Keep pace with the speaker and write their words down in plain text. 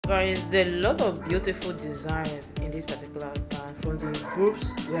guys, there are a lot of beautiful designs in this particular gown, from the groups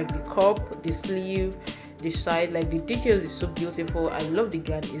like the cup, the sleeve, the side. Like the details is so beautiful. I love the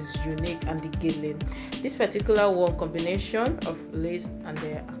gown, is unique, and the gatling. This particular one combination of lace and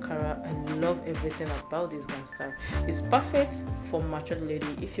the Ankara, I love everything about this gown style. It's perfect for matured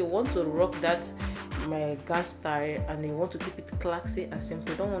lady. If you want to rock that my gown style and you want to keep it classy and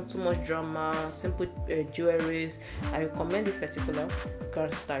simple, don't want too much drama, simple jewelries, I recommend this particular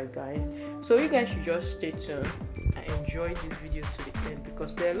gown style, guys. So you guys should just stay tuned and enjoy this video to the end,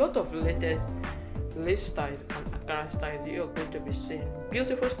 because there are a lot of latest lace styles and Ankara styles you're going to be seeing.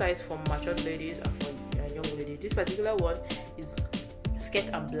 Beautiful styles for mature ladies and for young ladies. This particular one is skirt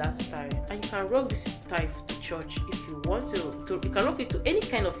and blouse style, and you can rock this style to church if you want to. You can rock it to any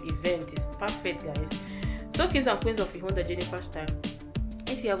kind of event. It's perfect, guys. So kings and queens of the Jennifer style,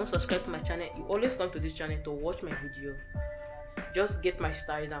 if you haven't subscribed to my channel, you always come to this channel to watch my video. Just get my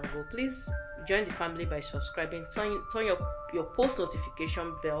styles and go. Please join the family by subscribing. Turn your post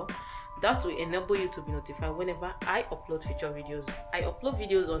notification bell. That will enable you to be notified whenever I upload future videos. I upload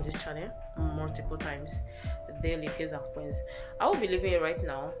videos on this channel multiple times daily, kings and queens. I will be leaving it right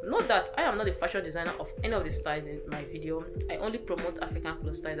now. Note that I am not the fashion designer of any of the styles in my video. I only promote African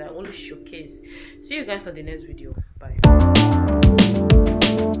clothes styles. I only showcase. See you guys on the next video. Bye.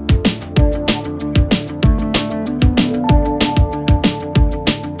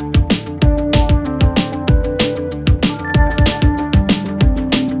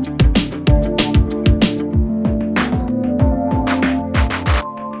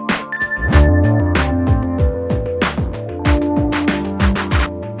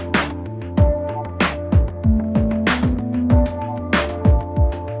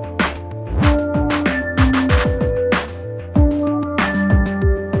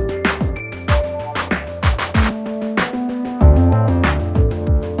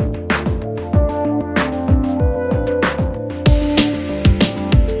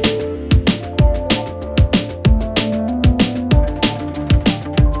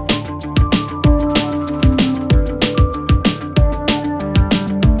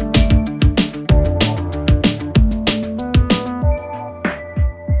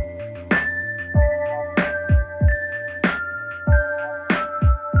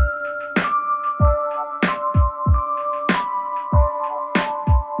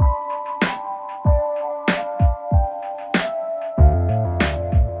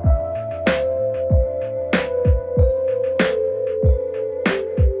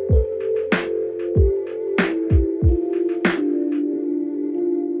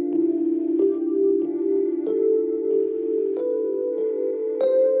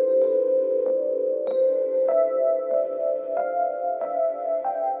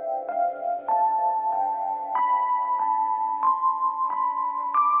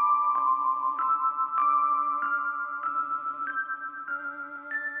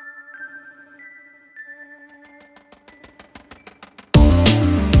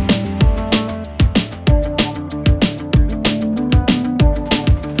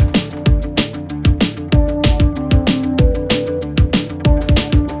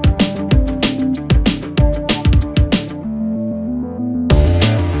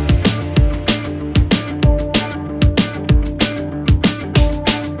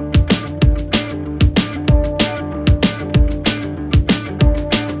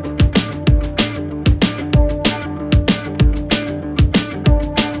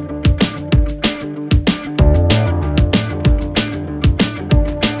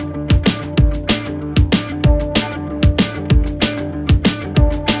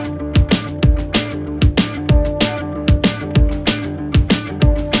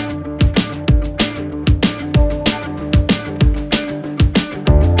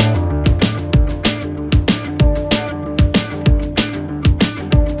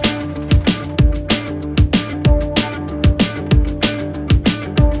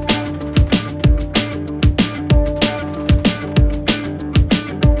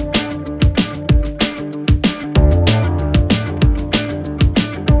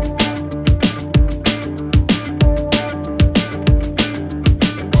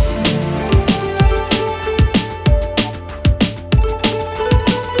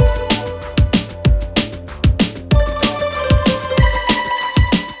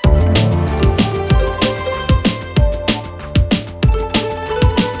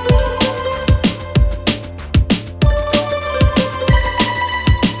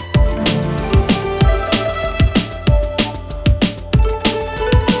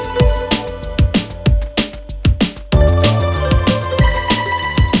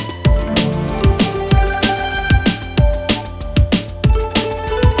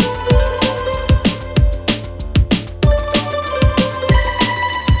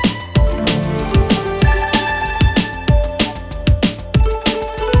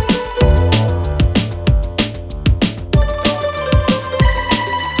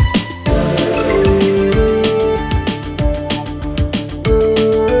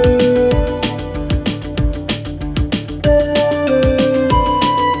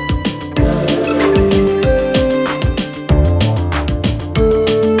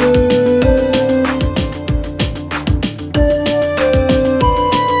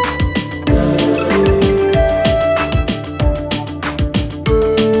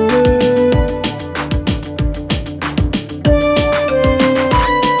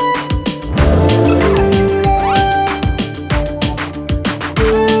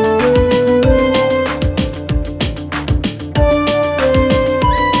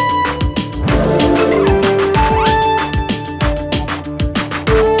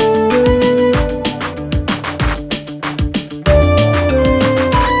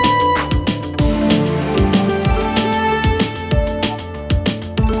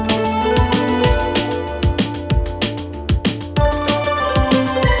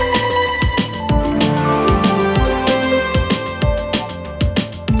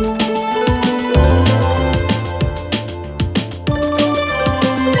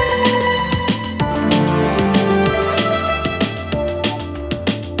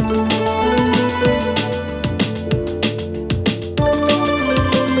 you.